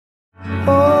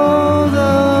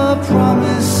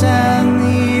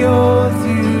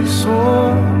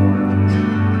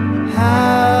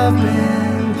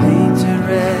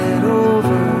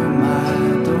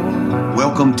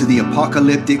to the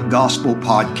Apocalyptic Gospel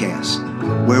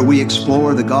Podcast, where we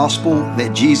explore the gospel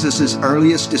that Jesus'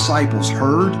 earliest disciples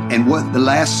heard and what the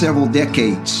last several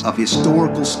decades of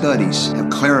historical studies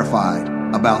have clarified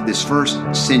about this first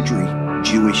century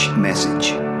Jewish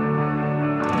message.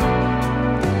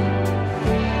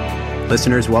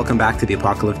 Listeners, welcome back to the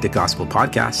Apocalyptic Gospel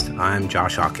Podcast. I'm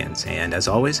Josh Hawkins, and as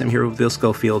always, I'm here with Bill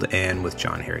Schofield and with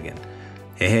John Harrigan.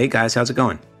 Hey, guys, how's it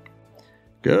going?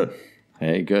 Good.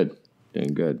 Hey, good.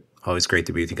 Doing good. Always great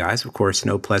to be with you guys. Of course,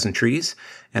 no pleasantries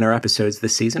in our episodes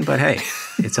this season, but hey,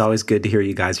 it's always good to hear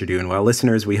you guys are doing well.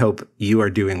 Listeners, we hope you are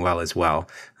doing well as well.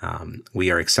 We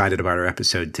are excited about our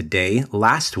episode today.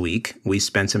 Last week, we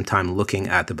spent some time looking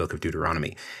at the book of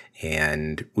Deuteronomy,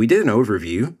 and we did an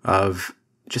overview of,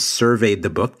 just surveyed the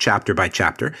book chapter by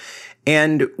chapter,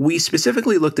 and we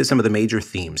specifically looked at some of the major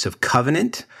themes of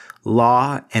covenant,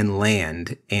 law, and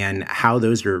land, and how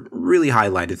those are really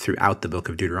highlighted throughout the book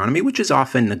of Deuteronomy, which is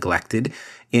often neglected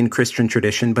in Christian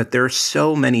tradition, but there are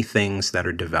so many things that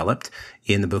are developed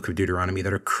in the book of Deuteronomy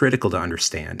that are critical to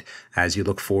understand as you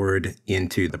look forward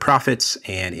into the prophets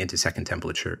and into Second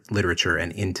Temple literature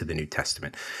and into the New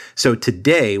Testament. So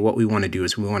today, what we want to do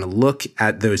is we want to look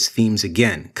at those themes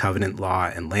again, covenant,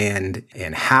 law, and land,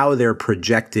 and how they're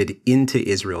projected into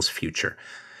Israel's future.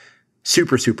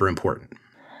 Super, super important.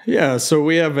 Yeah, so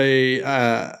we have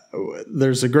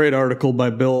there's a great article by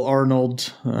Bill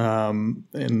Arnold,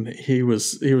 and he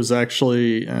was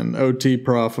actually an OT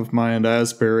prof of mine at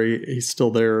Asbury. He's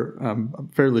still there, I'm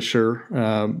fairly sure,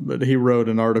 but he wrote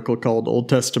an article called Old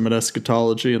Testament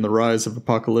Eschatology and the Rise of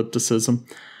Apocalypticism,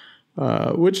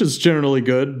 which is generally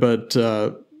good, but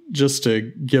just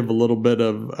to give a little bit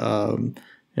of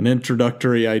an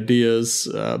introductory ideas,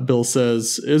 Bill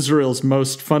says, Israel's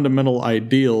most fundamental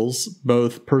ideals,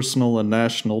 both personal and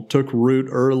national, took root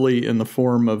early in the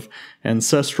form of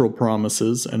ancestral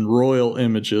promises and royal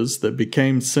images that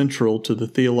became central to the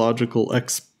theological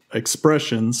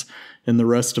expressions in the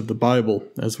rest of the Bible.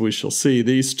 As we shall see,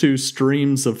 these two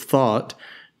streams of thought,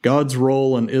 God's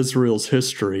role in Israel's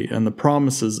history and the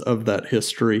promises of that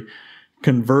history,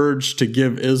 converged to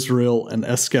give Israel an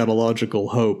eschatological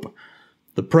hope.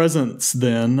 The presence,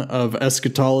 then, of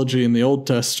eschatology in the Old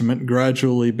Testament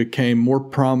gradually became more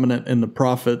prominent in the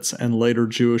prophets and later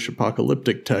Jewish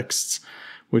apocalyptic texts,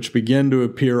 which began to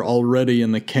appear already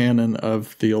in the canon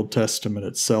of the Old Testament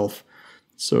itself.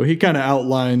 So he kind of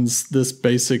outlines this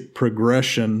basic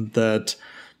progression that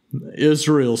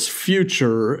Israel's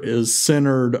future is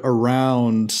centered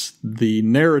around the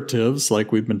narratives,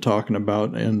 like we've been talking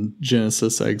about in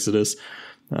Genesis, Exodus,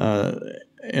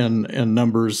 and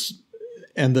Numbers,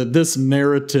 and that this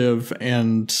narrative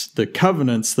and the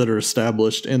covenants that are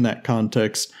established in that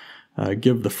context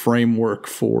give the framework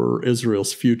for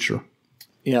Israel's future.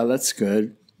 Yeah, that's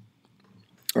good.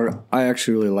 I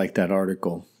actually really like that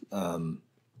article.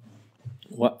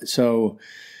 So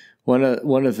one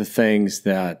of the things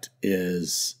that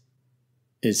is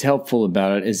helpful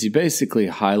about it is he basically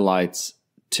highlights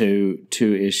two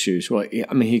issues. Well,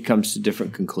 I mean, he comes to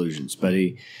different conclusions, but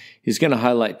he's going to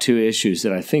highlight two issues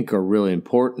that I think are really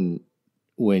important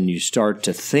when you start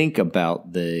to think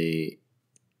about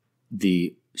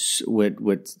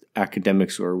what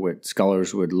academics or what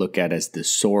scholars would look at as the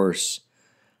source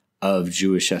of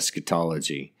Jewish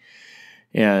eschatology.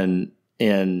 And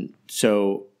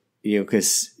so,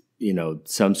 because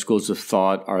some schools of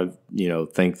thought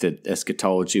think that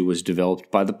eschatology was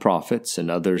developed by the prophets, and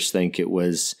others think it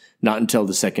was not until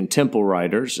the Second Temple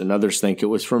writers, and others think it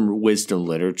was from wisdom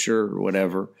literature or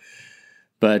whatever.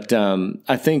 But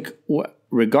I think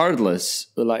regardless,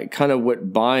 like kind of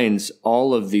what binds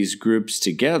all of these groups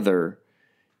together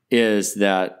is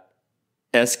that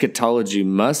eschatology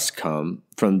must come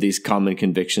from these common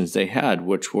convictions they had,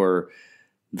 which were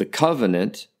the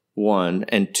covenant, one,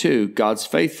 and two, God's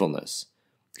faithfulness.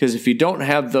 Because if you don't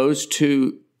have those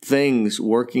two things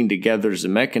working together as a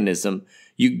mechanism,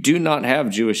 you do not have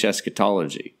Jewish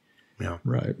eschatology. Yeah,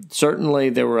 right. Certainly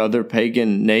there were other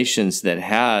pagan nations that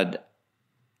had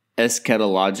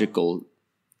eschatological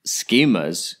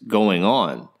schemas going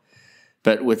on,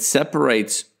 but what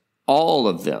separates all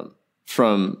of them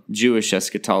from Jewish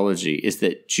eschatology is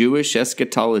that Jewish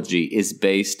eschatology is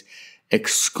based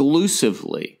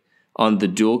exclusively on the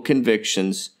dual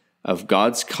convictions of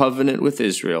God's covenant with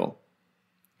Israel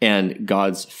and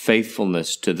God's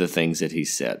faithfulness to the things that he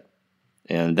said.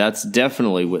 And that's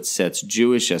definitely what sets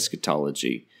Jewish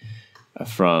eschatology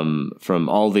from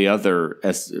all the other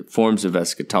forms of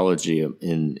eschatology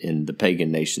in the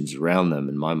pagan nations around them,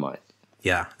 in my mind.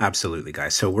 Yeah, absolutely,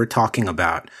 guys. So we're talking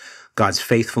about God's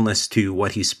faithfulness to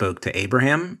what he spoke to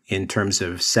Abraham in terms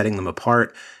of setting them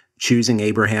apart, choosing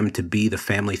Abraham to be the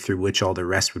family through which all the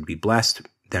rest would be blessed,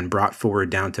 then brought forward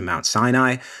down to Mount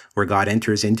Sinai, where God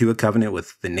enters into a covenant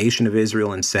with the nation of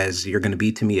Israel and says, you're going to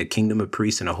be to me a kingdom of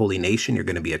priests and a holy nation. You're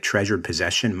going to be a treasured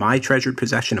possession, my treasured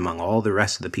possession among all the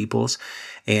rest of the peoples.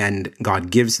 And God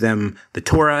gives them the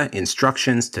Torah,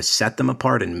 instructions to set them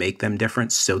apart and make them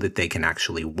different so that they can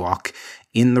actually walk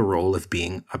in the role of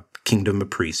being a kingdom of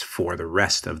priests for the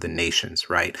rest of the nations,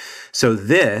 right? So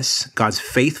this, God's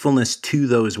faithfulness to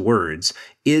those words,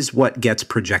 is what gets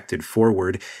projected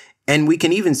forward. And we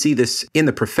can even see this in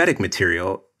the prophetic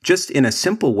material, just in a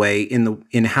simple way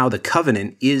in how the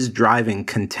covenant is driving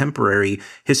contemporary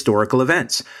historical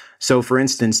events. So, for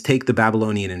instance, take the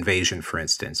Babylonian invasion, for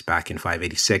instance, back in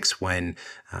 586 when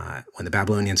the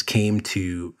Babylonians came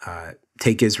to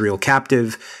take Israel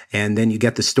captive. And then you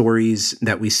get the stories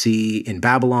that we see in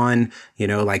Babylon,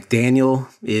 like Daniel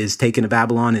is taken to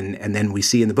Babylon. And then we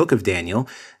see in the book of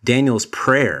Daniel's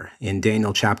prayer in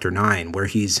Daniel chapter 9, where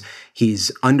he's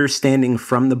understanding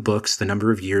from the books the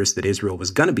number of years that Israel was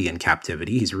going to be in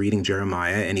captivity. He's reading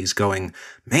Jeremiah and he's going,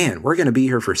 man, we're going to be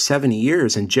here for 70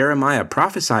 years. And Jeremiah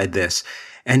prophesied this.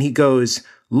 And he goes,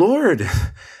 Lord,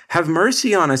 have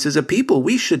mercy on us as a people.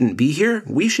 We shouldn't be here.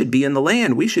 We should be in the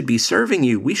land. We should be serving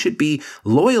you. We should be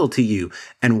loyal to you.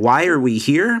 And why are we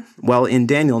here? Well, in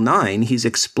Daniel 9, he's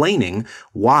explaining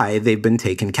why they've been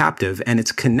taken captive, and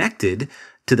it's connected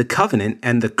to the covenant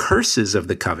and the curses of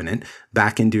the covenant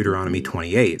back in Deuteronomy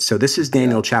 28. So this is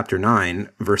Daniel chapter 9,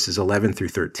 verses 11 through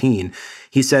 13.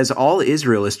 He says, all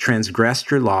Israel has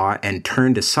transgressed your law and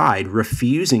turned aside,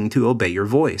 refusing to obey your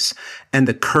voice. And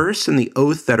the curse and the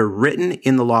oath that are written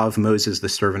in the law of Moses, the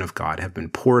servant of God, have been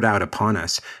poured out upon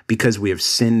us because we have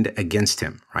sinned against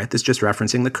him, right? This is just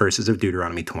referencing the curses of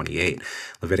Deuteronomy 28,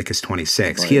 Leviticus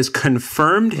 26. Right. He has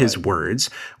confirmed his words,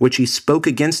 which he spoke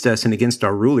against us and against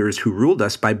our rulers who ruled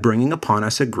us by bringing upon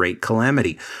us a great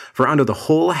calamity. For under the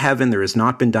whole heaven there has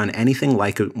not been done anything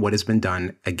like what has been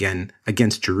done again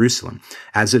against Jerusalem.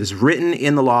 As it is written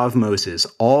in the law of Moses,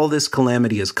 all this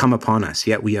calamity has come upon us,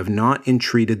 yet we have not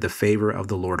entreated the favor of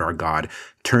the Lord our God,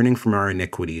 turning from our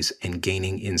iniquities and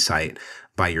gaining insight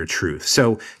by your truth.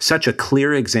 So such a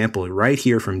clear example right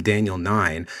here from Daniel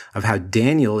 9 of how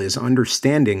Daniel is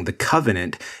understanding the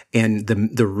covenant and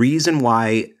the reason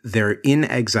why they're in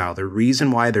exile, the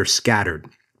reason why they're scattered,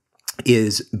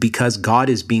 is because God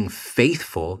is being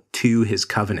faithful to his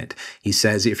covenant. He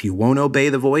says, if you won't obey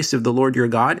the voice of the Lord your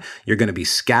God, you're going to be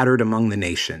scattered among the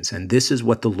nations. And this is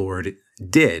what the Lord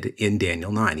did in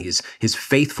Daniel 9. His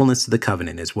faithfulness to the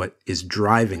covenant is what is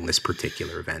driving this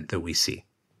particular event that we see.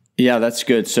 Yeah, that's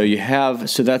good. So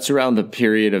so that's around the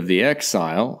period of the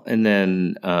exile, and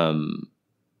then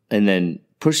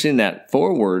pushing that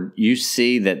forward, you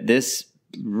see that this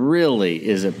really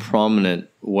is a prominent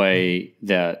way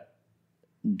that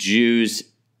Jews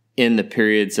in the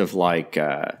periods of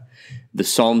the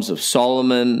Psalms of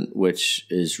Solomon, which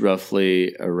is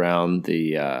roughly around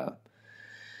the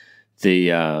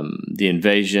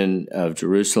invasion of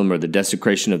Jerusalem, or the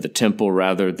desecration of the temple,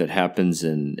 rather, that happens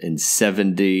in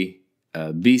 70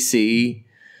 BCE.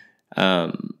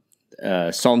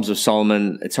 Psalms of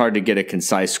Solomon, it's hard to get a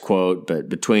concise quote, but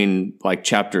between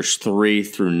chapters 3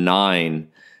 through 9,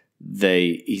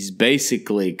 he's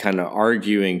basically kind of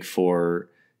arguing for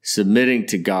submitting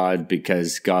to God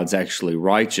because God's actually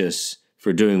righteous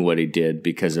for doing what he did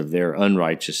because of their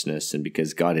unrighteousness, and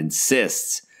because God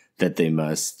insists that they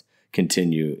must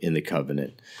continue in the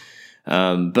covenant.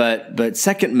 But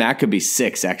 2 Maccabees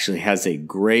 6 actually has a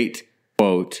great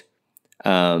quote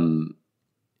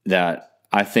that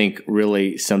I think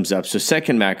really sums up. So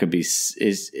 2 Maccabees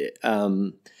is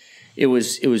it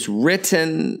was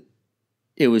written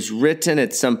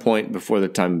at some point before the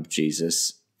time of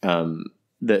Jesus.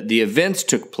 The events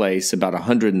took place about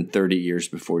 130 years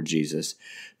before Jesus,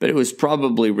 but it was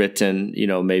probably written,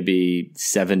 maybe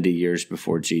 70 years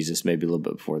before Jesus, maybe a little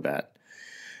bit before that.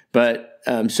 But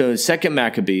so in 2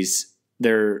 Maccabees,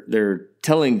 they're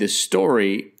telling this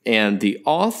story, and the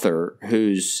author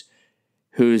who's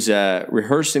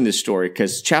rehearsing the story,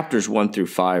 because chapters 1 through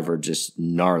 5 are just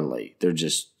gnarly. They're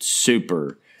just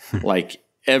super,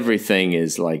 everything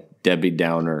is Debbie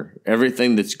Downer.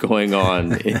 Everything that's going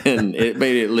on, and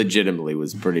it legitimately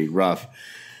was pretty rough.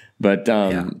 But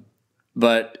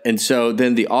and so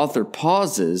then the author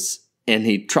pauses and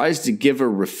he tries to give a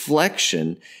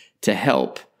reflection to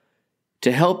help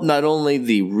not only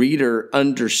the reader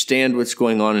understand what's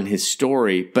going on in his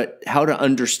story, but how to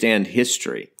understand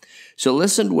history. So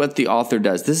listen to what the author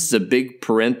does. This is a big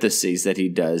parenthesis that he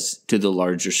does to the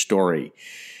larger story.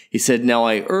 He said, "Now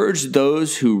I urge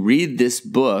those who read this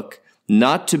book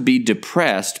not to be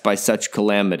depressed by such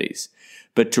calamities,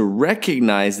 but to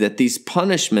recognize that these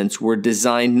punishments were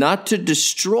designed not to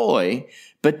destroy,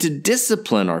 but to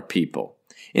discipline our people.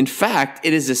 In fact,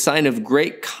 it is a sign of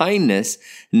great kindness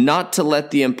not to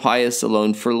let the impious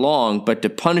alone for long, but to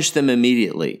punish them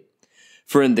immediately.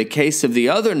 For in the case of the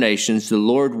other nations, the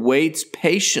Lord waits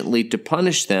patiently to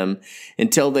punish them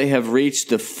until they have reached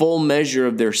the full measure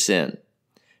of their sin.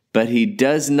 But he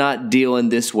does not deal in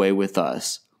this way with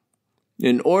us,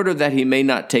 in order that he may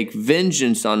not take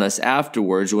vengeance on us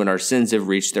afterwards when our sins have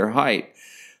reached their height.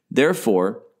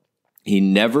 Therefore, he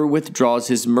never withdraws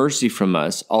his mercy from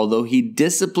us, although he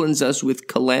disciplines us with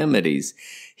calamities.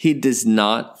 He does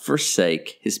not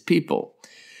forsake his people.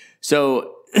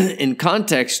 So, in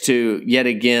context to, yet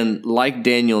again, like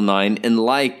Daniel 9 and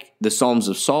like the Psalms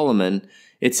of Solomon,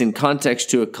 it's in context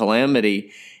to a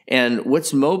calamity. And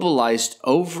what's mobilized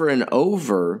over and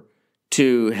over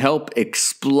to help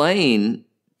explain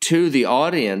to the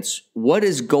audience what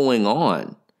is going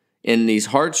on in these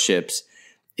hardships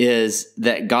is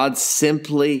that God's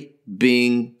simply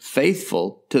being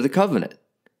faithful to the covenant.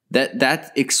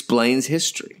 That explains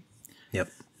history. Yep.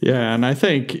 Yeah, and I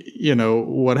think,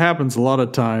 what happens a lot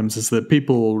of times is that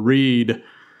people read,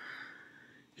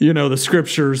 the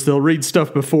scriptures, they'll read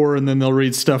stuff before and then they'll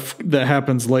read stuff that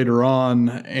happens later on,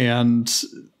 and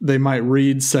they might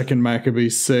read 2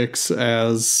 Maccabees 6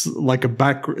 as like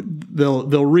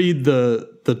they'll read the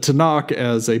Tanakh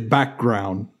as a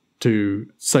background to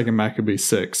 2 Maccabees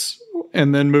 6,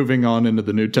 and then moving on into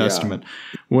the New Testament.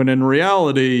 Yeah. When in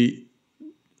reality,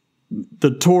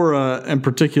 the Torah, and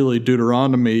particularly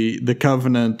Deuteronomy, the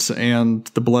covenant and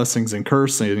the blessings and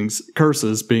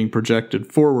curses being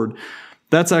projected forward,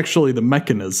 that's actually the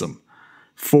mechanism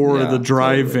for the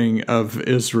driving of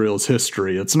Israel's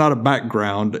history. It's not a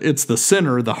background. It's the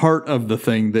center, the heart of the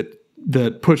thing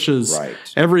that pushes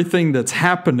everything that's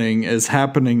happening is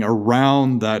happening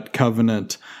around that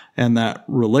covenant and that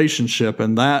relationship,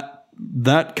 and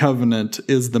that covenant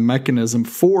is the mechanism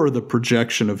for the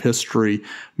projection of history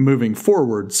moving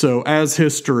forward. So as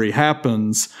history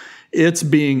happens, it's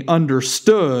being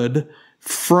understood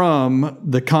from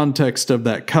the context of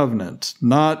that covenant.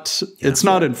 It's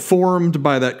not informed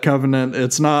by that covenant.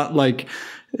 It's not like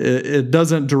it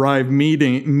doesn't derive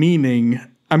meaning.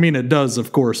 I mean, it does,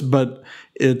 of course, but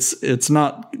it's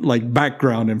not like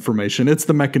background information. It's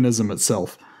the mechanism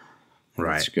itself.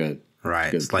 Right. That's good.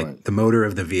 Right. Good it's point. like the motor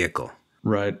of the vehicle.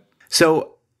 Right.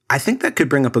 So I think that could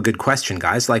bring up a good question,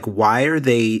 guys. Like, why are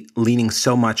they leaning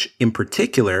so much in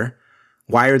particular?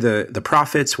 Why are the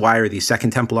prophets? Why are the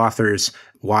Second Temple authors?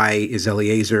 Why is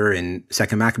Eliezer and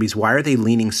Second Maccabees? Why are they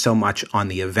leaning so much on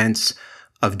the events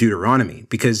of Deuteronomy?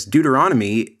 Because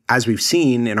Deuteronomy, as we've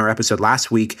seen in our episode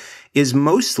last week, is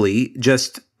mostly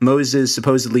just Moses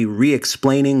supposedly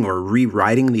re-explaining or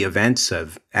rewriting the events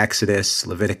of Exodus,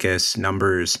 Leviticus,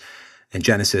 Numbers, and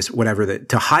Genesis, whatever,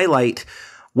 to highlight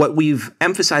what we've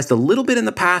emphasized a little bit in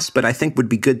the past, but I think would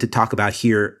be good to talk about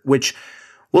here, which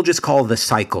we'll just call the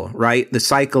cycle, right? The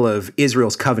cycle of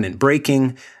Israel's covenant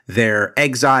breaking, their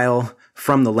exile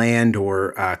from the land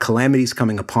or calamities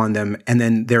coming upon them, and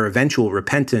then their eventual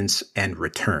repentance and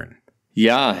return.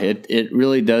 Yeah, it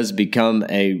really does become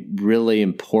a really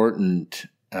important,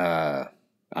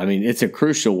 it's a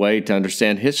crucial way to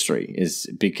understand history, is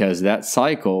because that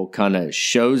cycle kind of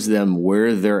shows them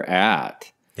where they're at.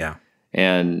 Yeah.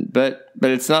 But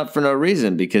it's not for no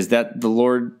reason, because that the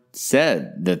Lord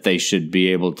said that they should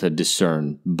be able to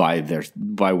discern by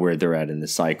where they're at in the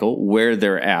cycle, where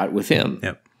they're at with Him.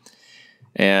 Yep.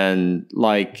 And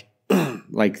like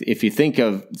if you think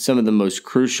of some of the most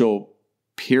crucial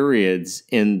periods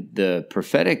in the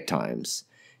prophetic times,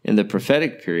 in the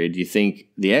prophetic period, you think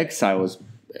the exile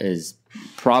is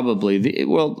probably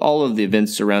all of the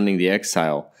events surrounding the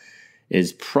exile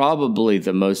is probably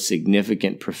the most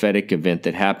significant prophetic event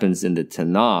that happens in the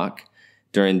Tanakh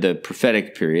during the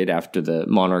prophetic period after the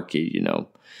monarchy,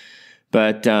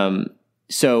 But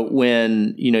so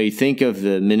when, you think of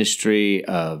the ministry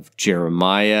of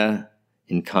Jeremiah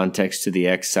in context to the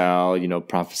exile,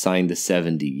 prophesying the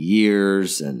 70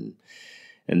 years and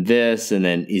this, and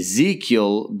then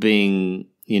Ezekiel being,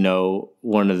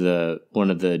 one of the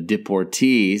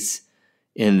deportees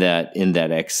in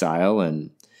that exile.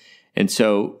 And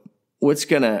so what's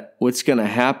gonna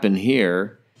happen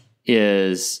here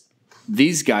is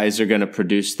these guys are going to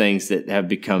produce things that have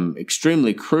become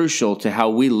extremely crucial to how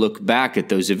we look back at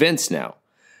those events now.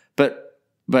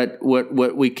 But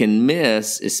what we can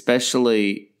miss,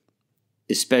 especially,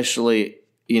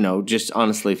 just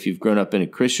honestly, if you've grown up in a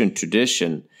Christian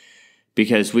tradition,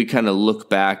 because we kind of look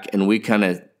back and we kind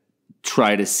of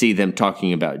try to see them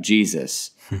talking about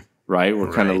Jesus, right?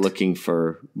 We're kind of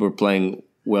we're playing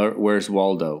where's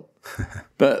Waldo?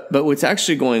 But what's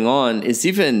actually going on is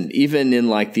even in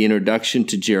like the introduction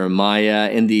to Jeremiah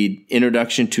and the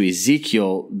introduction to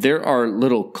Ezekiel, there are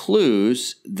little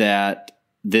clues that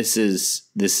this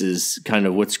is kind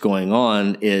of what's going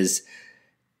on. Is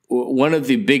one of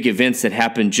the big events that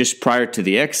happened just prior to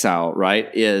the exile, right,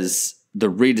 is the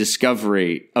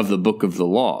rediscovery of the book of the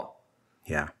law.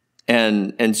 Yeah.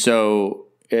 And so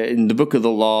in the book of the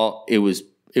law, it was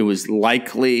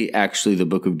likely actually the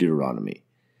book of Deuteronomy.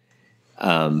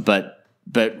 But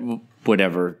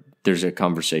whatever, there's a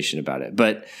conversation about it.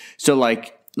 But so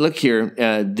like, look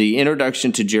here, the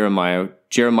introduction to Jeremiah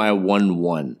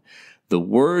 1:1. The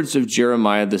words of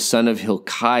Jeremiah, the son of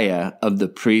Hilkiah, of the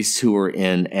priests who were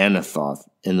in Anathoth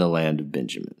in the land of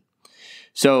Benjamin.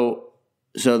 So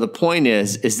the point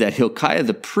is that Hilkiah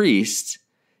the priest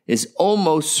is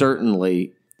almost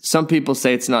certainly, some people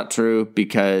say it's not true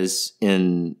because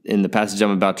in the passage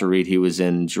I'm about to read, he was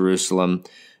in Jerusalem,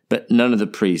 but none of the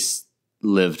priests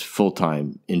lived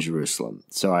full-time in Jerusalem.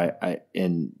 So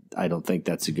I don't think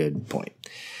that's a good point.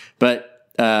 But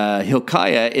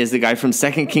Hilkiah is the guy from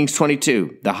 2 Kings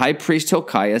 22. The high priest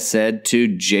Hilkiah said to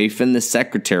Japhan, the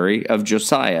secretary of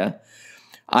Josiah,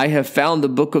 I have found the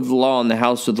book of the law in the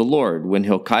house of the Lord. When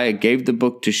Hilkiah gave the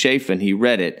book to Shaphan, he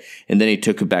read it, and then he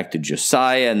took it back to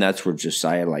Josiah, and that's where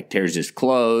Josiah like tears his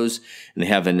clothes, and they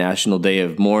have a national day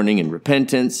of mourning and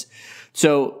repentance.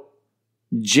 So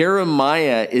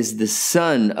Jeremiah is the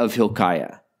son of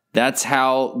Hilkiah. That's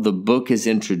how the book is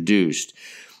introduced.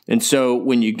 And so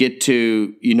when you get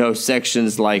to,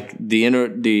 sections like the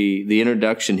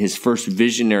introduction, his first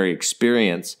visionary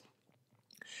experience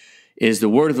is the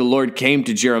word of the Lord came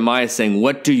to Jeremiah saying,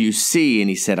 what do you see? And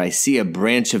he said, I see a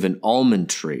branch of an almond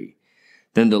tree.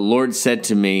 Then the Lord said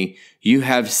to me, you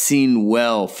have seen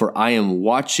well, for I am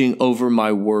watching over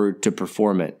my word to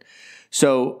perform it.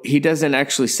 So he doesn't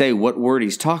actually say what word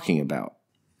he's talking about.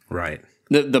 Right.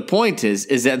 The point is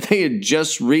that they had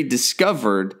just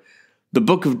rediscovered the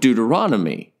book of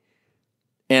Deuteronomy.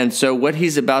 And so what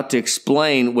he's about to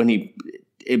explain when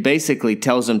it basically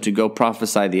tells him to go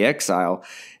prophesy the exile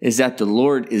is that the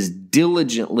Lord is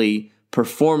diligently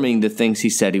performing the things he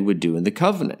said he would do in the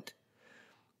covenant.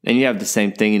 And you have the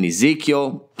same thing in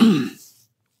Ezekiel,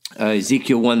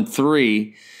 Ezekiel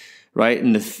 1:3, right?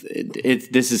 And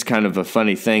this is kind of a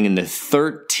funny thing. In the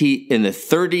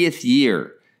 30th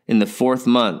year, in the 4th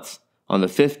month, on the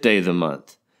 5th day of the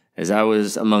month, as I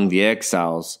was among the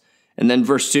exiles. And then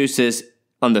verse 2 says,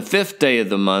 on the 5th day of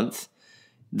the month,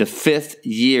 the 5th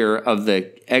year of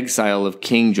the exile of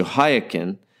King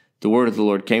Jehoiakim, the word of the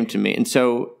Lord came to me. And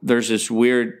so there's this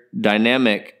weird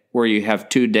dynamic where you have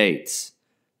two dates.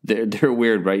 They're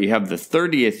weird, right? You have the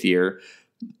 30th year,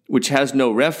 which has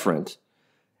no referent.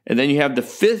 And then you have the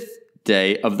 5th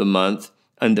day of the month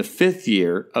and the 5th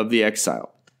year of the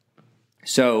exile.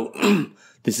 So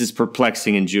this is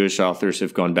perplexing, and Jewish authors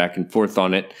have gone back and forth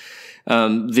on it.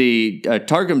 The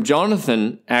Targum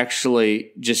Jonathan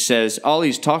actually just says all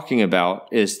he's talking about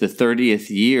is the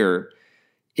 30th year.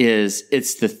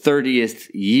 It's the 30th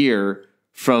year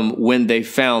from when they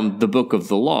found the book of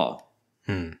the law.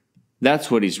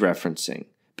 That's what he's referencing,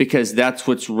 because that's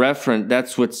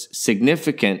what's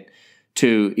significant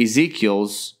to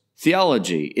Ezekiel's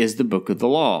theology is the book of the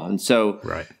law. And so,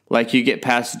 like you get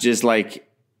passages like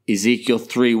Ezekiel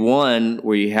 3:1,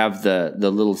 where you have the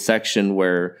little section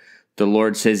where the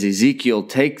Lord says, Ezekiel,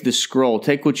 take the scroll,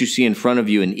 take what you see in front of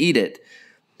you and eat it.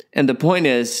 And the point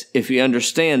is, if you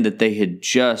understand that they had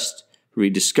just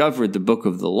rediscovered the book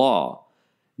of the law,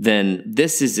 then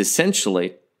this is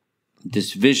essentially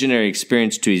this visionary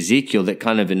experience to Ezekiel that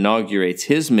kind of inaugurates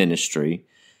his ministry,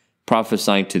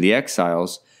 prophesying to the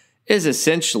exiles, is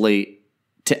essentially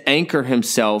to anchor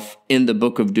himself in the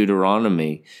book of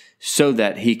Deuteronomy so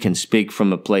that he can speak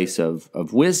from a place of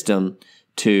wisdom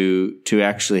to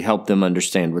actually help them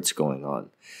understand what's going on.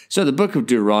 So the book of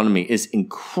Deuteronomy is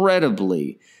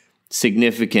incredibly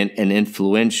significant and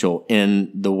influential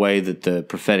in the way that the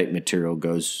prophetic material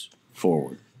goes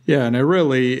forward. Yeah, and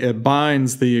it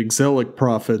binds the exilic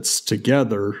prophets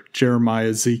together, Jeremiah,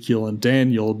 Ezekiel, and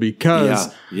Daniel,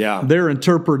 because they're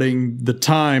interpreting the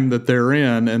time that they're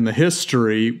in and the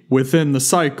history within the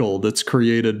cycle that's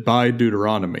created by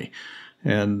Deuteronomy.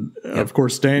 And, of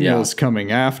course, Daniel is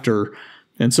coming after.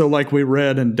 And so like we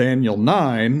read in Daniel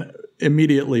 9,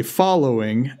 immediately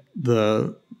following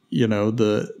the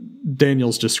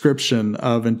Daniel's description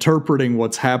of interpreting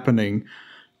what's happening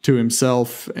to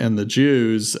himself and the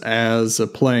Jews as a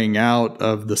playing out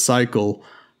of the cycle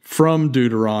from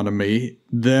Deuteronomy,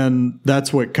 then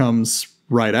that's what comes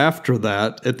right after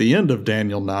that at the end of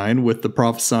Daniel 9 with the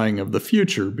prophesying of the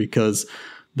future, because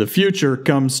the future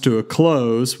comes to a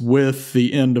close with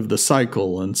the end of the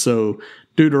cycle. And so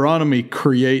Deuteronomy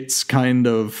creates kind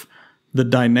of the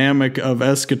dynamic of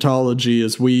eschatology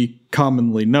as we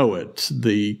commonly know it,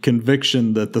 the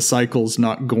conviction that the cycle's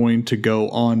not going to go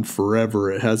on forever.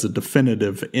 It has a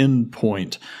definitive end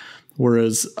point.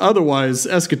 Whereas otherwise,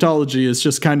 eschatology is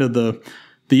just kind of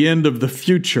the end of the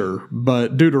future,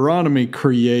 but Deuteronomy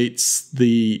creates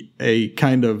a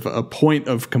kind of a point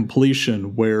of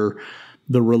completion where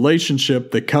the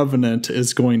relationship, the covenant,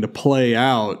 is going to play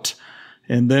out.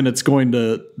 And then it's going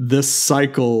to, this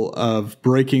cycle of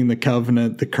breaking the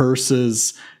covenant, the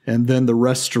curses, and then the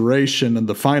restoration and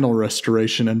the final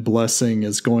restoration and blessing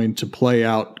is going to play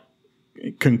out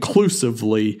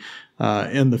conclusively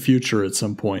in the future at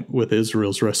some point with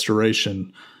Israel's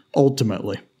restoration,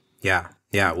 ultimately. Yeah.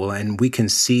 Well, and we can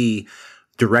see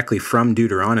directly from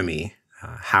Deuteronomy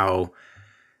how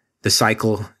the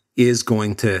cycle is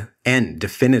going to end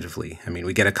definitively. I mean,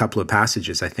 we get a couple of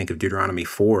passages, I think, of Deuteronomy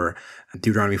 4.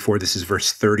 Deuteronomy 4, this is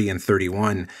verse 30 and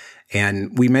 31.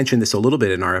 And we mentioned this a little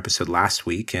bit in our episode last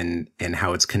week and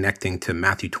how it's connecting to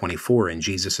Matthew 24 and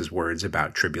Jesus' words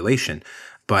about tribulation.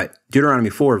 But Deuteronomy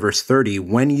 4, verse 30,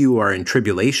 when you are in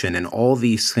tribulation and all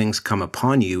these things come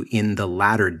upon you in the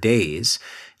latter days,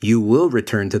 you will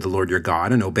return to the Lord your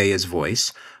God and obey his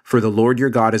voice. For the Lord your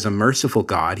God is a merciful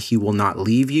God. He will not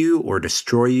leave you or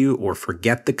destroy you or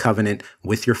forget the covenant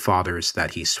with your fathers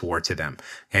that he swore to them.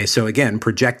 Okay, so again,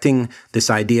 projecting this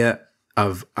idea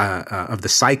of the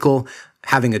cycle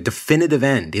having a definitive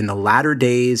end in the latter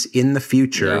days, in the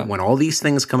future, when all these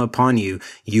things come upon you,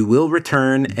 you will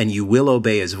return and you will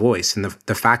obey his voice. And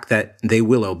the fact that they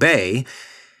will obey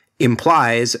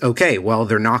implies, okay, well,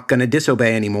 they're not going to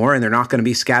disobey anymore, and they're not going to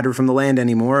be scattered from the land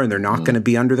anymore, and they're not going to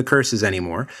be under the curses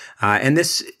anymore. And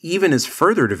this even is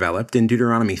further developed in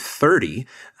Deuteronomy 30,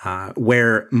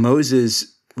 where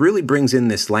Moses really brings in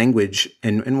this language,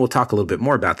 and we'll talk a little bit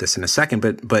more about this in a second,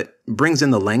 but brings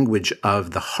in the language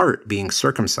of the heart being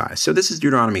circumcised. So this is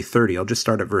Deuteronomy 30. I'll just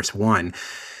start at verse 1.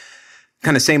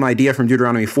 Kind of same idea from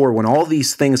Deuteronomy 4. When all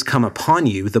these things come upon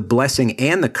you, the blessing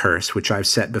and the curse which I've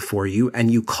set before you,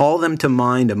 and you call them to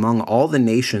mind among all the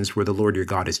nations where the Lord your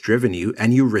God has driven you,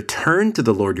 and you return to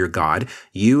the Lord your God,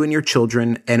 you and your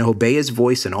children, and obey his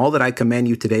voice and all that I command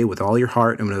you today with all your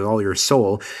heart and with all your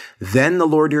soul, then the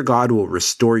Lord your God will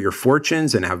restore your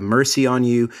fortunes and have mercy on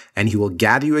you, and he will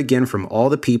gather you again from all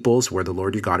the peoples where the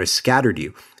Lord your God has scattered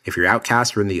you. If your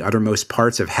outcasts are in the uttermost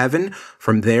parts of heaven,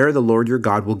 from there the Lord your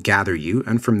God will gather you,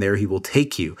 and from there he will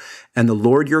take you. And the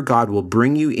Lord your God will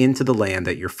bring you into the land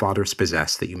that your fathers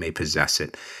possessed, that you may possess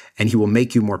it. And he will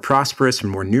make you more prosperous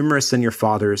and more numerous than your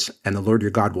fathers. And the Lord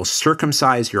your God will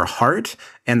circumcise your heart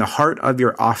and the heart of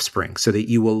your offspring, so that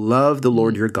you will love the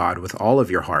Lord your God with all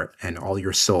of your heart and all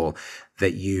your soul,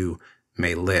 that you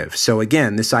may live. So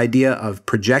again, this idea of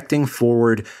projecting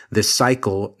forward this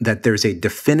cycle, that there's a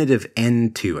definitive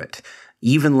end to it,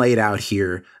 even laid out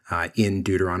here in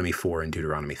Deuteronomy 4 and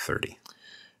Deuteronomy 30.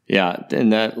 Yeah,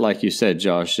 and that, like you said,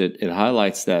 Josh, it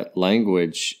highlights that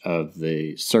language of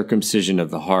the circumcision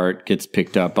of the heart, gets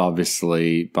picked up,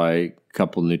 obviously, by a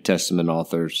couple New Testament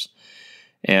authors.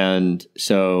 And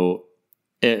so,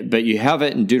 but you have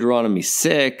it in Deuteronomy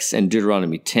 6 and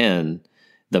Deuteronomy 10,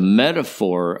 the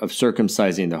metaphor of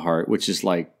circumcising the heart, which is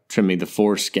like trimming the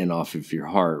foreskin off of your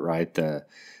heart, right?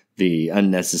 The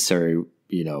unnecessary,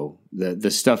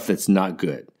 the stuff that's not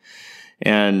good.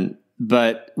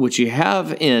 But what you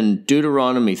have in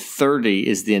Deuteronomy 30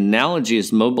 is the analogy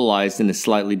is mobilized in a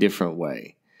slightly different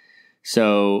way.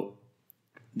 So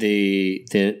the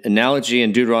analogy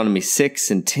in Deuteronomy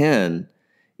 6 and 10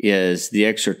 is the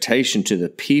exhortation to the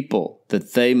people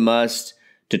that they must,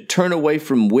 to turn away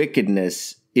from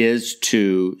wickedness is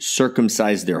to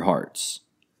circumcise their hearts.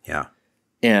 Yeah.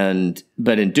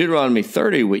 But in Deuteronomy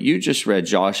 30, what you just read,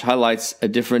 Josh, highlights a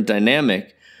different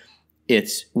dynamic.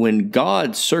 It's when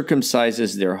God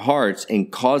circumcises their hearts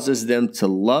and causes them to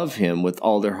love him with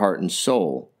all their heart and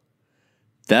soul.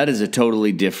 That's a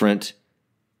totally different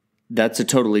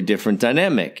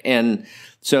dynamic. And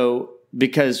so,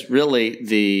 because really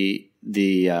the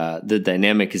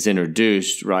dynamic is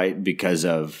introduced, right, because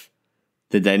of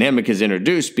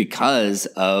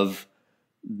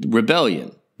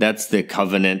rebellion. That's the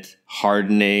covenant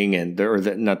hardening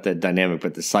not the dynamic,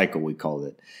 but the cycle, we called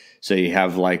it. So you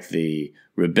have like the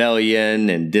rebellion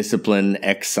and discipline,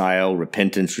 exile,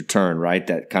 repentance, return, right?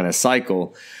 That kind of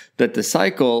cycle. But the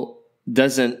cycle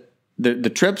doesn't,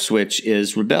 the trip switch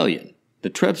is rebellion.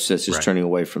 The trip switch is turning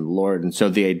away from the Lord. And so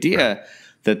the idea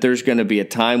that there's going to be a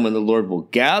time when the Lord will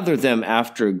gather them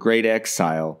after a great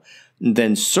exile, and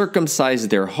then circumcise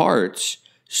their hearts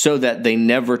so that they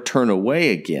never turn away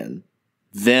again,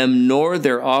 them nor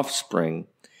their offspring.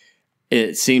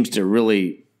 It seems to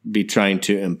really be trying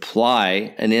to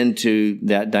imply an end to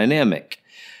that dynamic.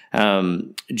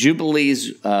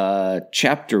 Jubilees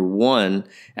chapter 1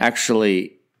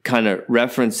 actually kind of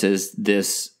references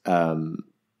this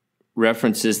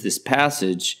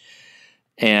passage,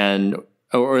 and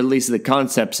or at least the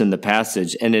concepts in the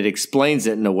passage, and it explains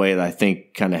it in a way that I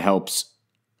think kind of helps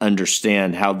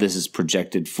understand how this is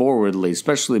projected forwardly,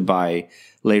 especially by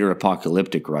later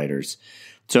apocalyptic writers.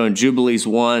 So in Jubilees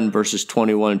 1, verses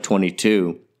 21 and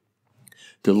 22,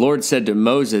 the Lord said to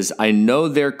Moses, I know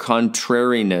their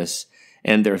contrariness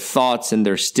and their thoughts and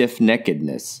their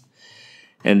stiff-neckedness,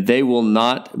 and they will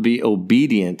not be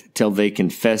obedient till they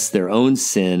confess their own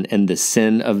sin and the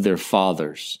sin of their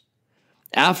fathers.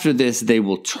 After this, they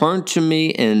will turn to me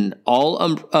in all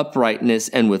uprightness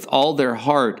and with all their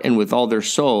heart and with all their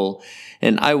soul,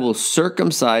 and I will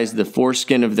circumcise the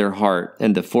foreskin of their heart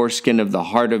and the foreskin of the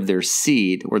heart of their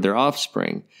seed or their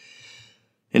offspring.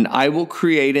 And I will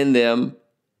create in them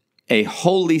a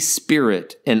holy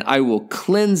spirit, and I will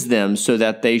cleanse them so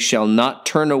that they shall not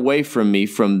turn away from me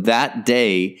from that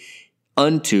day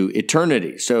unto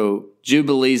eternity. So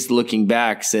Jubilees, looking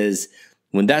back, says,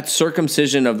 when that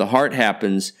circumcision of the heart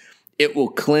happens, it will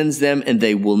cleanse them and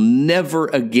they will never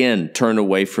again turn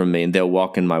away from me, and they'll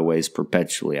walk in my ways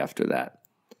perpetually after that.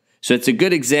 So it's a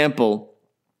good example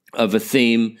of a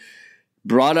theme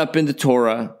brought up in the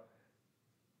Torah,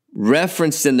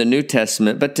 referenced in the New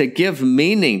Testament, but to give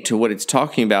meaning to what it's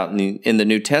talking about in the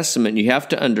New Testament, you have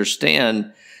to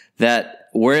understand that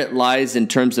where it lies in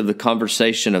terms of the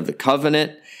conversation of the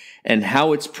covenant and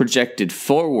how it's projected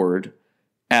forward,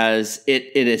 as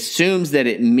it assumes that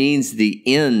it means the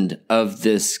end of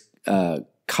this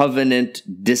covenant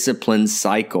discipline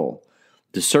cycle.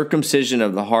 The circumcision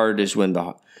of the heart is when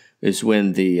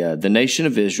the nation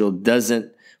of Israel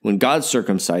doesn't, when God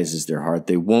circumcises their heart,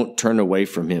 they won't turn away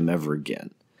from him ever again.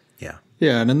 Yeah.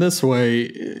 Yeah, and in this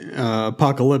way,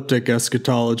 apocalyptic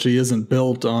eschatology isn't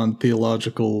built on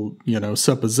theological,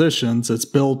 suppositions. It's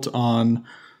built on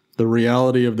the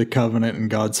reality of the covenant and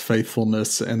God's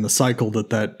faithfulness and the cycle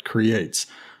that creates.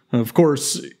 And of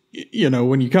course,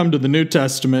 when you come to the New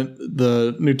Testament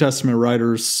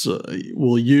writers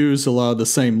will use a lot of the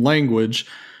same language.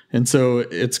 And so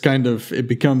it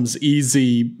becomes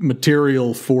easy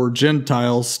material for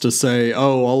Gentiles to say,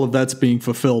 oh, all of that's being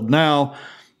fulfilled now,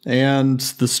 and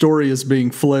the story is being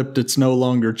flipped. It's no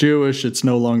longer Jewish. It's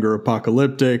no longer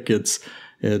apocalyptic. It's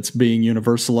being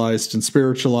universalized and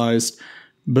spiritualized.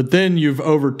 But then you've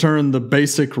overturned the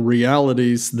basic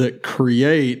realities that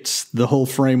create the whole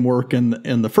framework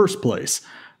in the first place,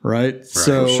 right?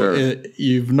 So sure.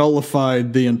 You've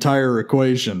nullified the entire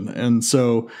equation. And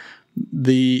so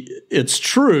it's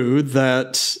true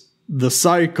that the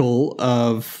cycle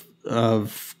of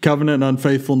covenant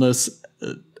unfaithfulness,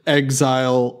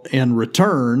 exile, and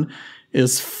return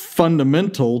is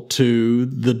fundamental to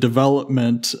the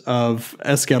development of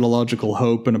eschatological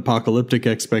hope and apocalyptic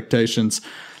expectations.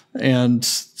 And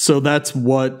so that's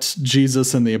what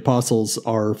Jesus and the apostles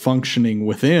are functioning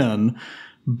within.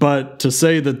 But to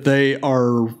say that they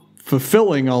are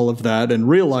fulfilling all of that and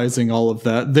realizing all of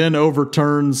that then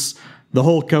overturns the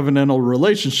whole covenantal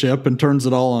relationship and turns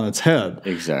it all on its head.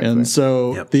 Exactly. And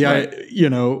so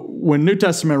when New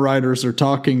Testament writers are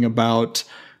talking about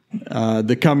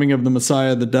the coming of the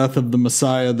Messiah, the death of the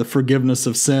Messiah, the forgiveness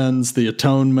of sins, the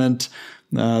atonement,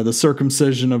 the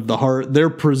circumcision of the heart, they're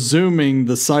presuming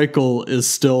the cycle is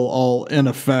still all in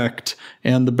effect,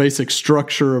 and the basic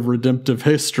structure of redemptive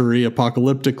history,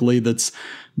 apocalyptically,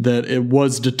 that it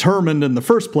was determined in the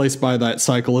first place by that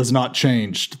cycle has not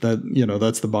changed.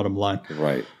 That's the bottom line.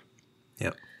 Right.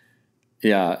 Yep.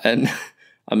 Yeah, and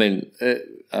I mean,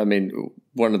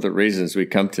 one of the reasons we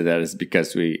come to that is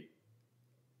because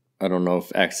I don't know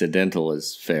if accidental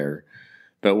is fair,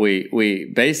 but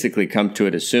we basically come to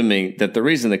it assuming that the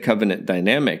reason the covenant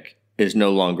dynamic is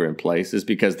no longer in place is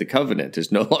because the covenant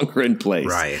is no longer in place.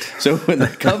 Right. So when the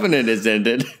covenant is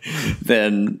ended,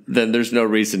 then there's no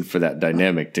reason for that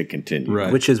dynamic to continue.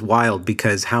 Right. Which is wild,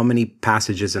 because how many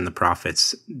passages in the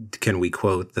prophets can we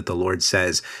quote that the Lord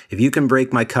says, if you can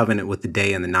break my covenant with the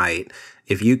day and the night,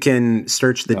 if you can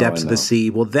search the depths of the sea,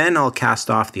 well, then I'll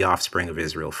cast off the offspring of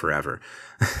Israel forever.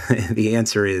 The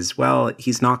answer is, well,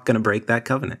 he's not going to break that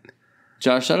covenant.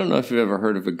 Josh, I don't know if you've ever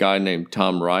heard of a guy named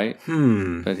Tom Wright,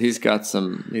 but he's got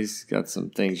some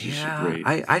things you should read.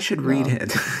 I should read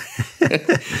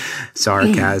it.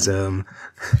 Sarcasm.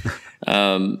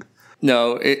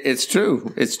 No, it's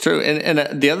true. It's true.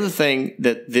 And the other thing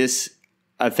that this,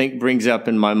 I think, brings up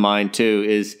in my mind too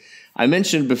is I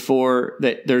mentioned before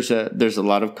that there's a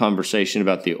lot of conversation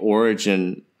about the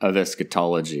origin of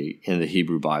eschatology in the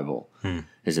Hebrew Bible.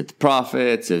 Is it the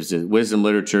prophets? Is it wisdom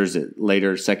literature? Is it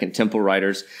later Second Temple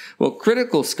writers? Well,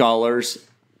 critical scholars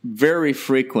very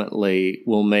frequently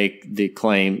will make the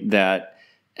claim that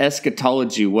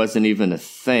eschatology wasn't even a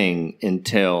thing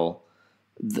until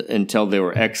they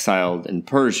were exiled in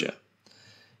Persia.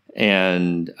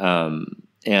 And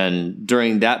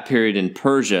during that period in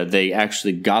Persia, they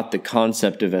actually got the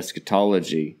concept of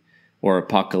eschatology or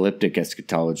apocalyptic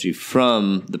eschatology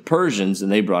from the Persians,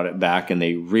 and they brought it back and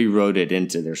they rewrote it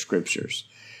into their scriptures.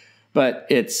 But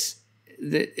it's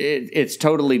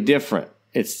totally different.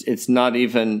 It's not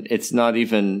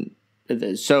even.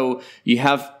 So you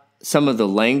have some of the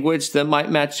language that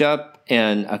might match up,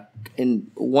 and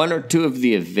one or two of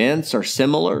the events are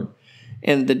similar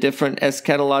in the different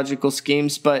eschatological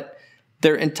schemes, but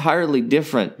they're entirely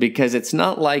different because it's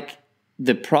not like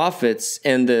the prophets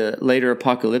and the later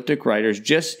apocalyptic writers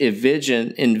just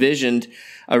envisioned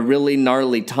a really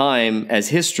gnarly time as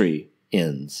history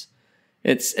ends.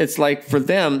 It's like for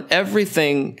them,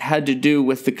 everything had to do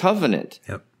with the covenant.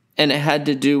 Yep. And it had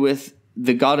to do with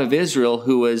the God of Israel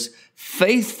who was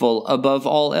faithful above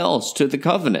all else to the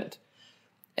covenant.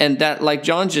 And that, like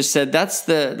John just said, that's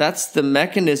the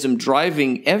mechanism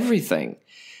driving everything.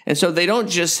 And so they don't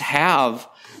just have,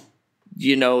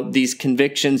 these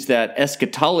convictions that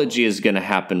eschatology is going to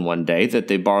happen one day that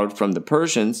they borrowed from the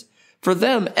Persians. For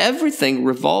them, everything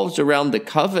revolves around the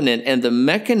covenant and the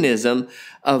mechanism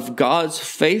of God's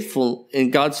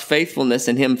faithfulness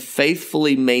and him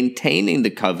faithfully maintaining the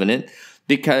covenant.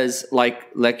 Because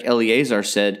like Eleazar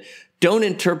said, don't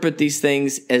interpret these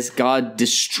things as God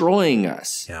destroying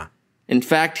us. Yeah. In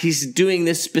fact, he's doing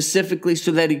this specifically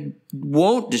so that he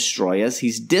won't destroy us.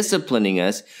 He's disciplining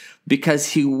us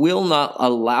because he will not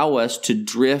allow us to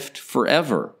drift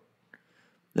forever.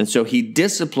 And so he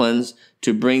disciplines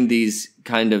to bring these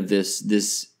kind of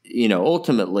this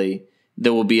ultimately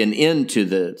there will be an end to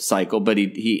the cycle, but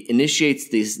he initiates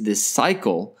this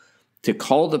cycle to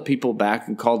call the people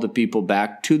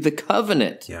back to the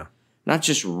covenant. Yeah. Not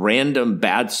just random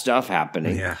bad stuff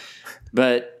happening. Yeah.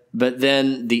 But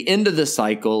then the end of the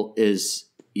cycle is,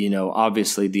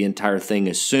 obviously the entire thing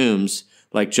assumes,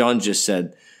 like John just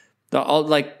said,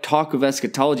 talk of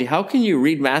eschatology. How can you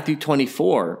read Matthew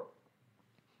 24,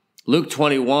 Luke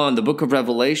 21, the book of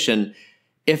Revelation?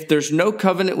 If there's no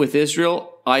covenant with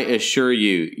Israel, I assure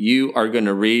you, you are going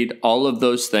to read all of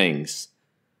those things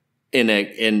and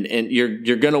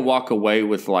you're going to walk away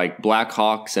with like Black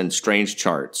Hawks and strange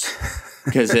charts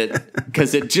because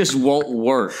it just won't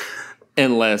work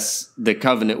unless the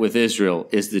covenant with Israel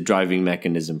is the driving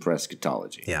mechanism for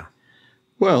eschatology. Yeah.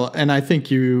 Well, and I think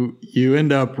you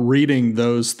end up reading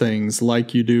those things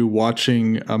like you do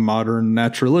watching a modern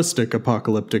naturalistic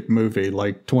apocalyptic movie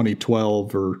like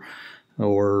 2012 or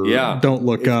Don't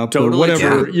Look Up totally, or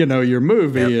whatever, your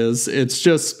movie is. It's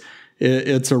just,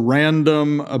 it's a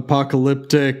random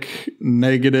apocalyptic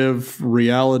negative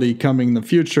reality coming in the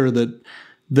future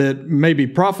that may be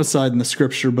prophesied in the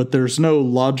scripture, but there's no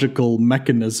logical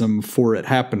mechanism for it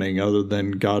happening other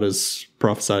than God has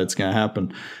prophesied it's going to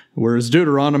happen. Whereas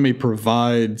Deuteronomy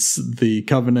provides the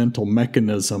covenantal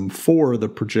mechanism for the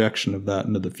projection of that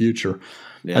into the future.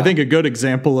 Yeah. I think a good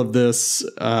example of this,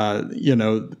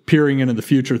 peering into the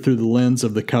future through the lens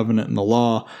of the covenant and the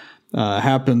law,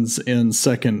 happens in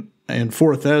 2nd and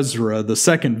 4th Ezra, the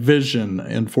second vision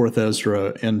in 4th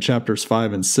Ezra in chapters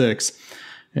 5 and 6.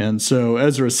 And so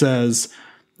Ezra says,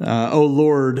 O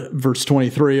Lord, verse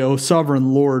 23, O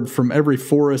sovereign Lord, from every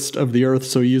forest of the earth.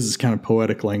 So he uses kind of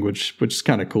poetic language, which is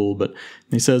kind of cool. But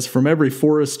he says, from every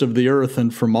forest of the earth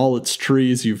and from all its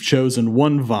trees, you've chosen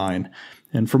one vine.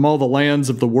 And from all the lands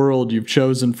of the world, you've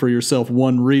chosen for yourself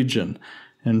one region.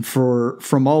 And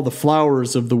from all the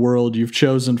flowers of the world, you've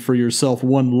chosen for yourself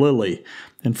one lily.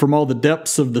 And from all the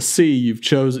depths of the sea,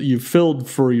 you've filled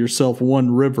for yourself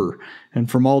one river. And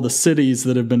from all the cities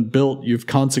that have been built, you've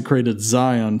consecrated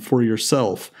Zion for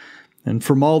yourself. And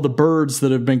from all the birds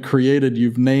that have been created,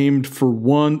 you've named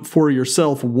for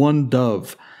yourself one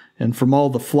dove. And from all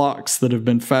the flocks that have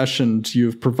been fashioned, you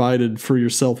have provided for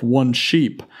yourself one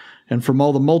sheep. And from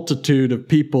all the multitude of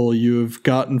people, you have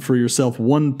gotten for yourself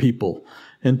one people.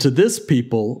 And to this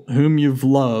people, whom you've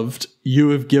loved, you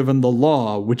have given the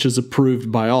law, which is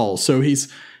approved by all. So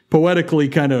he's poetically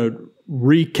kind of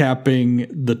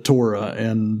recapping the Torah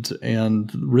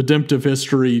and redemptive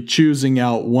history, choosing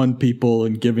out one people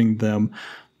and giving them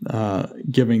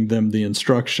the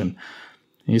instruction.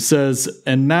 He says,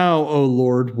 and now, O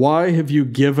Lord, why have you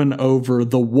given over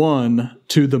the one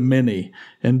to the many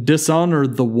and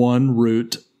dishonored the one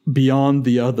root beyond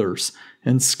the others,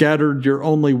 and scattered your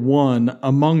only one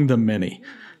among the many.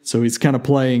 So he's kind of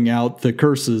playing out the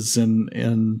curses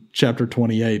in chapter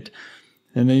 28.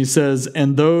 And then he says,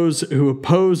 and those who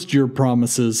opposed your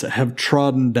promises have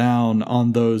trodden down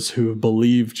on those who have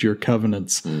believed your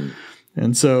covenants.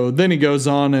 And so then he goes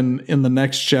on, and in the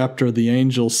next chapter, the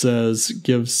angel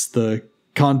gives the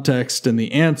context and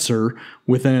the answer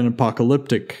within an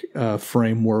apocalyptic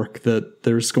framework that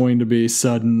there's going to be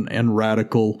sudden and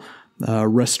radical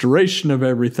restoration of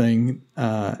everything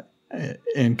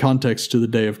in context to the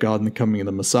day of God and the coming of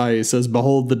the Messiah. He says,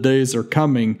 behold, the days are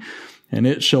coming, and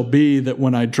it shall be that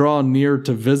when I draw near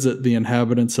to visit the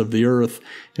inhabitants of the earth,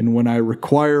 and when I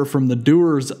require from the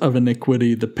doers of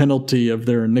iniquity the penalty of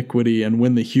their iniquity, and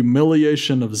when the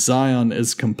humiliation of Zion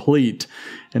is complete,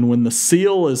 and when the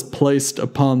seal is placed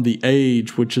upon the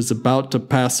age which is about to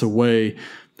pass away,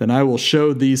 then I will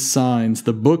show these signs.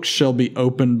 The book shall be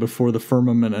opened before the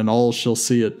firmament, and all shall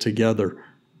see it together.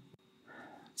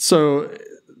 So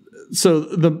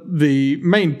the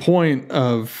main point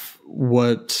of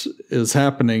what is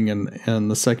happening in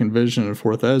the second vision in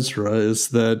 4th Ezra is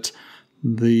that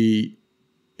the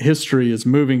history is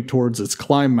moving towards its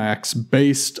climax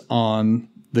based on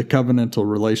the covenantal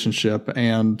relationship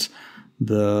and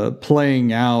the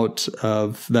playing out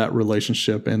of that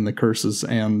relationship in the curses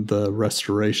and the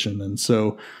restoration. And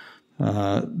so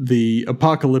the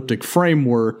apocalyptic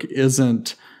framework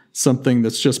isn't something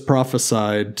that's just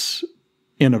prophesied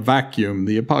in a vacuum.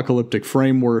 The apocalyptic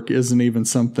framework isn't even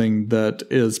something that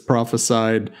is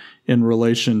prophesied in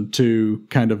relation to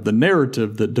kind of the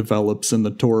narrative that develops in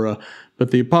the Torah,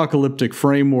 but the apocalyptic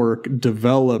framework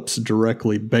develops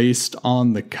directly based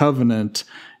on the covenant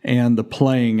and the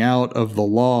playing out of the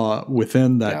law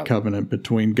within that covenant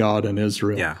between God and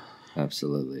Israel. Yeah,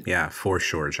 absolutely. Yeah, for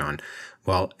sure, John.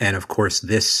 Well, and of course,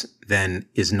 this then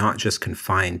is not just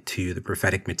confined to the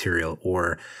prophetic material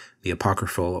or the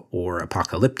apocryphal or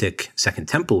apocalyptic Second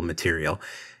Temple material.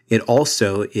 It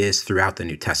also is throughout the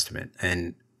New Testament.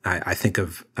 And I think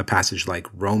of a passage like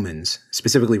Romans,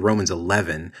 specifically Romans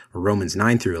 11 or Romans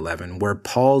 9 through 11, where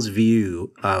Paul's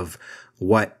view of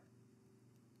what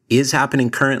is happening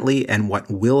currently and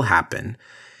what will happen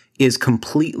is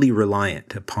completely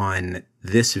reliant upon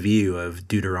this view of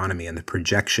Deuteronomy and the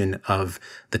projection of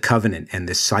the covenant and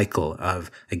this cycle of,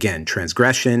 again,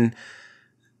 transgression,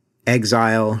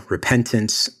 exile,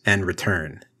 repentance, and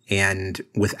return. And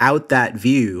without that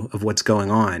view of what's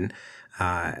going on,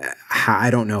 I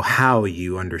don't know how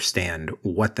you understand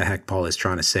what the heck Paul is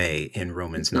trying to say in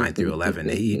Romans 9 through 11.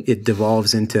 It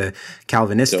devolves into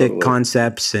Calvinistic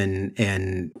concepts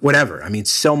and whatever. I mean,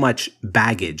 so much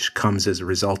baggage comes as a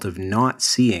result of not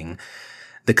seeing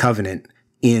the covenant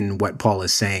in what Paul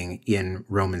is saying in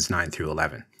Romans 9 through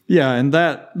 11. Yeah, and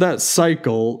that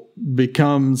cycle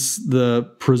becomes the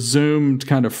presumed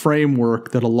kind of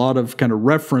framework that a lot of kind of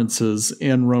references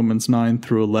in Romans 9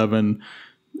 through 11,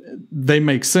 they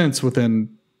make sense within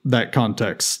that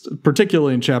context,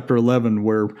 particularly in chapter 11,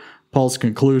 where Paul's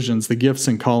conclusions, the gifts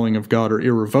and calling of God are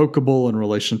irrevocable in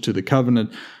relation to the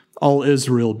covenant, all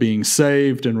Israel being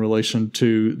saved in relation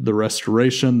to the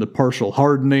restoration, the partial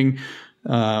hardening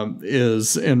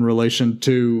is in relation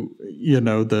to,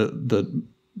 the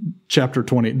chapter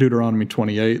 20, Deuteronomy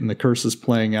 28, and the curses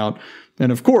playing out.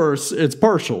 And of course, it's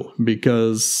partial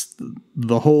because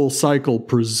the whole cycle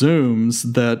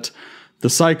presumes that the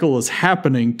cycle is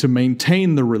happening to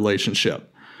maintain the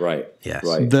relationship. Right. Yes.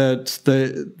 Right. That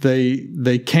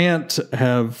they can't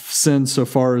have sinned so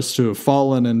far as to have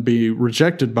fallen and be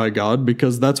rejected by God,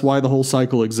 because that's why the whole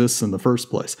cycle exists in the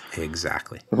first place.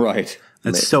 Exactly. Right.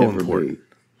 That's so important.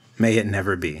 May it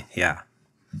never be. Yeah.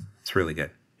 It's really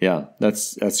good. Yeah,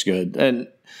 that's good. And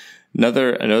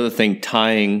another thing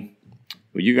tying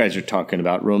what you guys are talking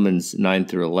about, Romans 9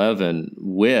 through 11,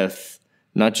 with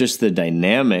not just the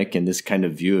dynamic and this kind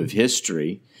of view of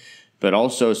history, but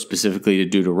also specifically to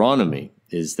Deuteronomy,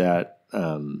 is that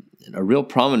a real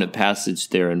prominent passage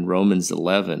there in Romans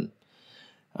 11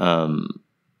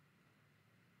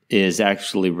 is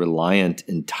actually reliant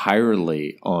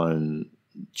entirely on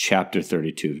chapter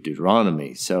 32 of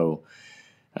Deuteronomy. So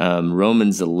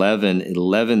Romans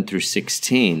 11 through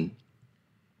 16,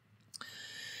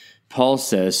 Paul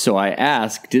says, "So I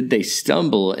ask, did they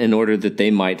stumble in order that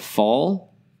they might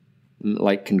fall?"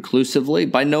 Like conclusively?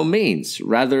 By no means.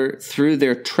 Rather, through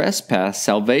their trespass,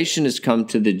 salvation has come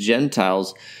to the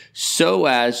Gentiles so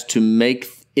as to make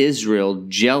Israel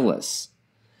jealous.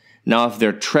 Now, if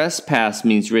their trespass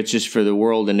means riches for the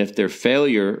world, and if their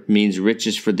failure means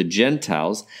riches for the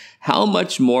Gentiles, how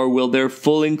much more will their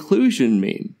full inclusion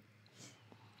mean?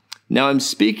 Now I'm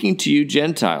speaking to you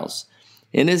Gentiles.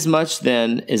 Inasmuch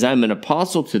then as I'm an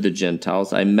apostle to the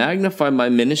Gentiles, I magnify my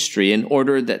ministry in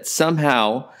order that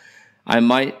somehow I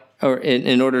might, or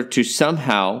in order to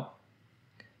somehow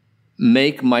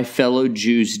make my fellow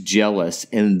Jews jealous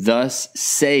and thus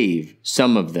save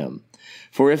some of them.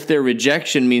 For if their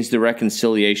rejection means the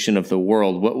reconciliation of the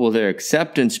world, what will their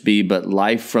acceptance be but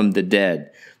life from the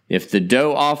dead? If the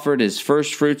dough offered as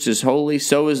first fruits is holy,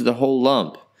 so is the whole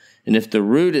lump. And if the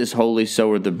root is holy,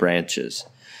 so are the branches.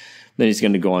 Then he's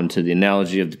going to go on to the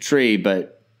analogy of the tree.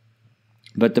 But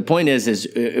the point is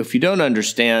if you don't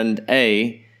understand,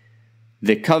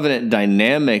 the covenant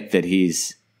dynamic that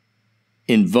he's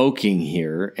invoking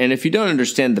here, and if you don't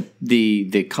understand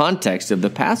the context of the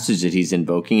passage that he's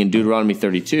invoking in Deuteronomy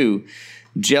 32,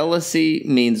 jealousy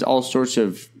means all sorts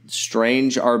of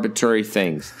strange, arbitrary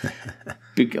things.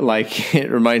 Like it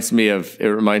reminds me of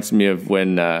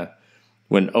when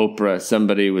Oprah,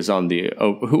 somebody was on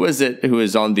who was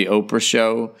on the Oprah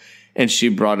show, and she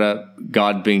brought up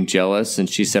God being jealous, and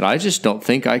she said, "I just don't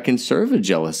think I can serve a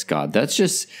jealous God. That's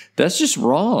just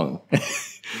wrong."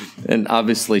 And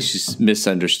obviously she's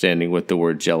misunderstanding what the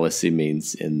word jealousy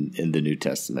means in the New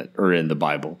Testament or in the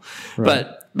Bible. Right.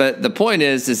 But the point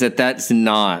is that that's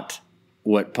not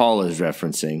what Paul is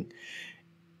referencing.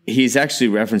 He's actually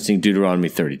referencing Deuteronomy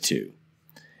 32.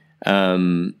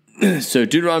 So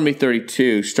Deuteronomy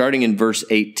 32, starting in verse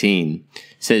 18,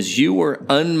 says, "You were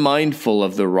unmindful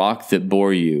of the rock that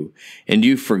bore you, and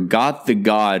you forgot the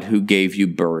God who gave you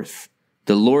birth.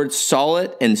 The Lord saw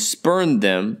it and spurned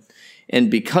them,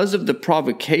 and because of the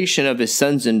provocation of his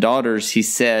sons and daughters, he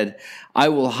said, I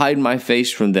will hide my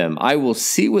face from them. I will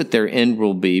see what their end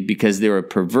will be, because they're a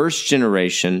perverse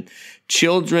generation,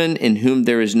 children in whom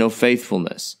there is no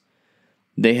faithfulness.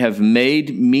 They have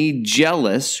made me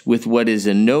jealous with what is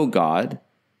a no God.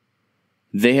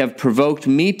 They have provoked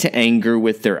me to anger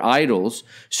with their idols,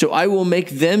 so I will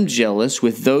make them jealous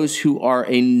with those who are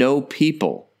a no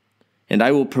people, and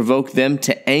I will provoke them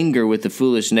to anger with the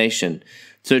foolish nation."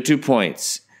 So 2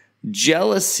 points.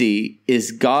 Jealousy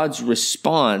is God's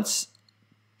response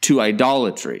to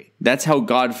idolatry. That's how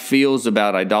God feels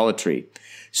about idolatry.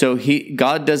 So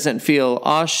God doesn't feel,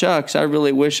 shucks, I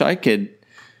really wish I could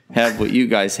have what you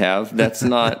guys have. That's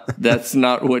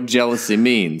not what jealousy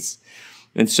means.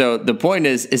 And so the point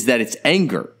is that it's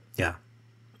anger. Yeah.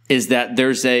 Is that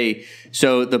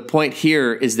so the point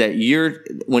here is that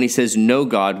when he says no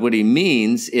God, what he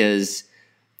means is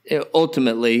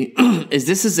ultimately is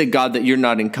this is a God that you're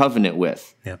not in covenant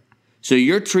with. Yeah. So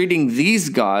you're treating these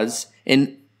gods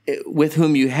with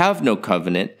whom you have no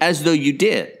covenant as though you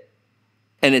did.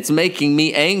 And it's making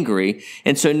me angry.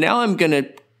 And so now I'm going to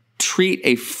treat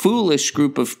a foolish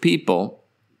group of people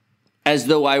as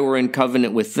though I were in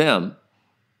covenant with them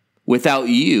without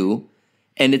you,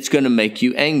 and it's going to make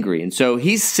you angry. And so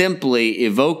he's simply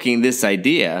evoking this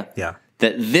idea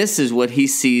that this is what he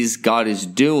sees God is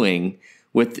doing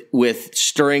with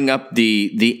stirring up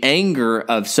the anger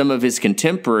of some of his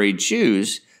contemporary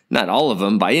Jews, not all of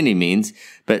them by any means,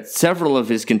 but several of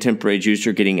his contemporary Jews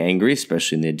are getting angry,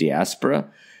 especially in the diaspora.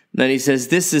 And then he says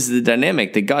this is the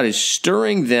dynamic, that God is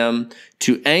stirring them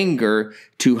to anger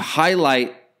to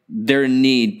highlight their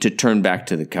need to turn back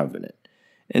to the covenant.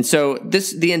 And so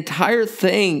the entire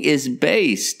thing is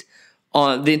based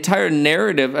on the entire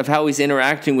narrative of how he's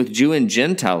interacting with Jew and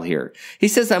Gentile here. He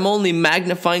says, I'm only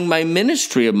magnifying my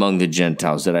ministry among the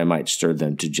Gentiles that I might stir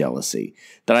them to jealousy,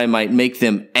 that I might make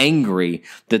them angry,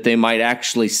 that they might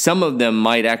actually, some of them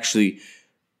might actually,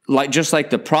 just like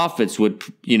the prophets would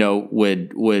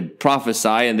prophesy,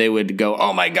 and they would go,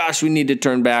 oh my gosh, we need to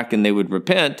turn back, and they would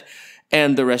repent,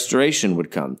 and the restoration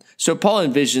would come. So Paul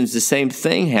envisions the same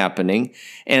thing happening,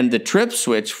 and the trip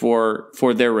switch for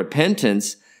their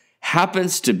repentance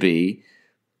happens to be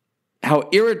how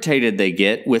irritated they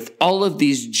get with all of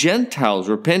these Gentiles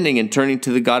repenting and turning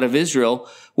to the God of Israel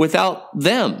without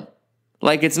them.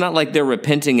 Like, it's not like they're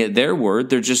repenting at their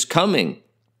word, they're just coming.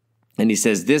 And he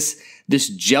says this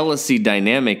jealousy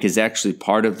dynamic is actually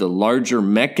part of the larger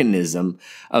mechanism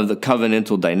of the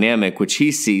covenantal dynamic, which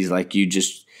he sees, like you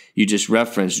just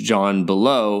referenced John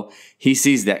below. He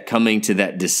sees that coming to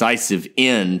that decisive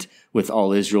end with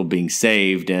all Israel being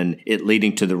saved and it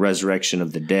leading to the resurrection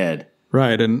of the dead.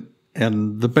 Right.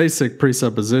 And the basic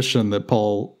presupposition that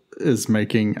Paul is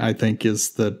making, I think,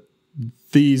 is that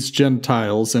these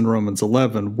Gentiles in Romans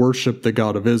 11 worship the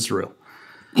God of Israel.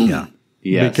 Yeah.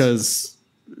 Yes. Because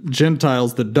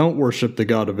Gentiles that don't worship the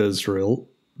God of Israel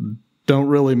don't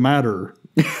really matter.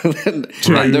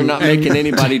 They're not making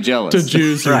anybody jealous. To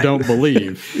Jews who don't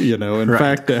believe, In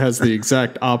fact, it has the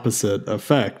exact opposite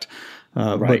effect.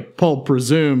 But Paul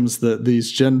presumes that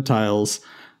these Gentiles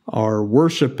are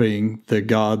worshiping the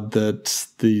God that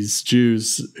these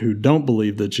Jews who don't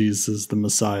believe that Jesus is the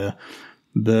Messiah,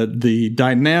 that the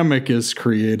dynamic is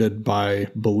created by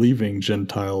believing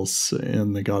Gentiles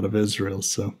in the God of Israel.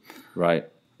 So, right.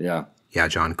 Yeah. Yeah,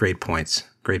 John, great points.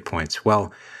 Great points.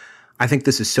 Well, I think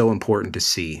this is so important to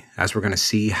see as we're going to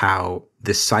see how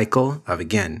this cycle of,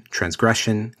 again,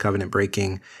 transgression, covenant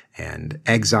breaking, and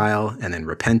exile, and then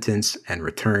repentance and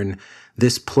return,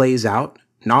 this plays out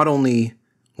not only,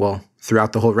 well,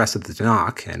 throughout the whole rest of the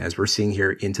Tanakh, and as we're seeing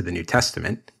here into the New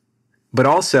Testament, but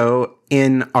also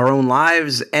in our own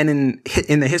lives and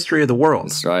in the history of the world.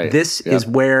 That's right. This is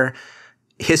where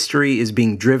history is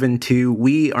being driven to.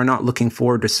 We are not looking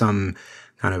forward to some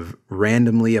kind of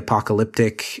randomly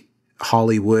apocalyptic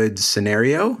Hollywood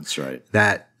scenario. That's right.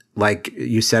 That, like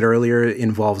you said earlier,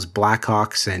 involves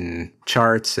Blackhawks and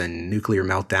charts and nuclear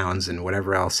meltdowns and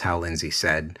whatever else Hal Lindsey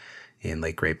said in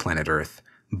Late Great Planet Earth.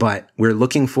 But we're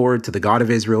looking forward to the God of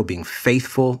Israel being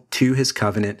faithful to his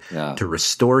covenant, to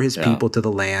restore his people to the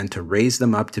land, to raise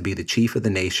them up to be the chief of the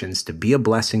nations, to be a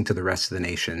blessing to the rest of the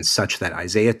nations, such that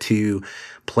Isaiah 2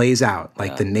 plays out.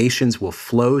 Like the nations will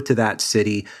flow to that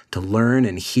city to learn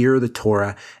and hear the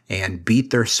Torah and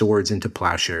beat their swords into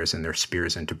plowshares and their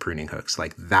spears into pruning hooks.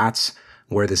 Like that's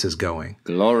where this is going.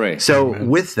 Glory. So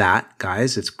with that,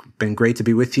 guys, it's been great to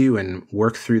be with you and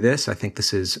work through this. I think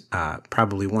this is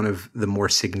probably one of the more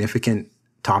significant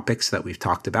topics that we've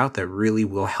talked about that really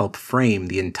will help frame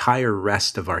the entire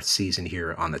rest of our season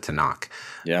here on the Tanakh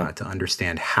to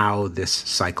understand how this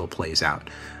cycle plays out.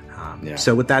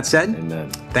 So with that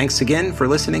said, thanks again for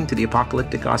listening to the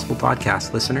Apocalyptic Gospel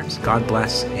Podcast, listeners. God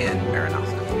bless and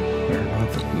Maranatha.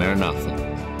 Maranatha. Maranatha.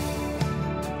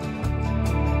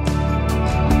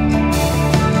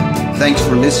 Thanks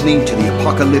for listening to the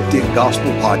Apocalyptic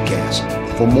Gospel Podcast.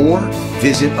 For more,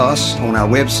 visit us on our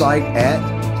website at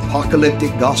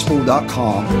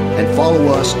apocalypticgospel.com and follow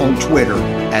us on Twitter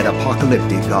at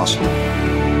Apocalyptic Gospel.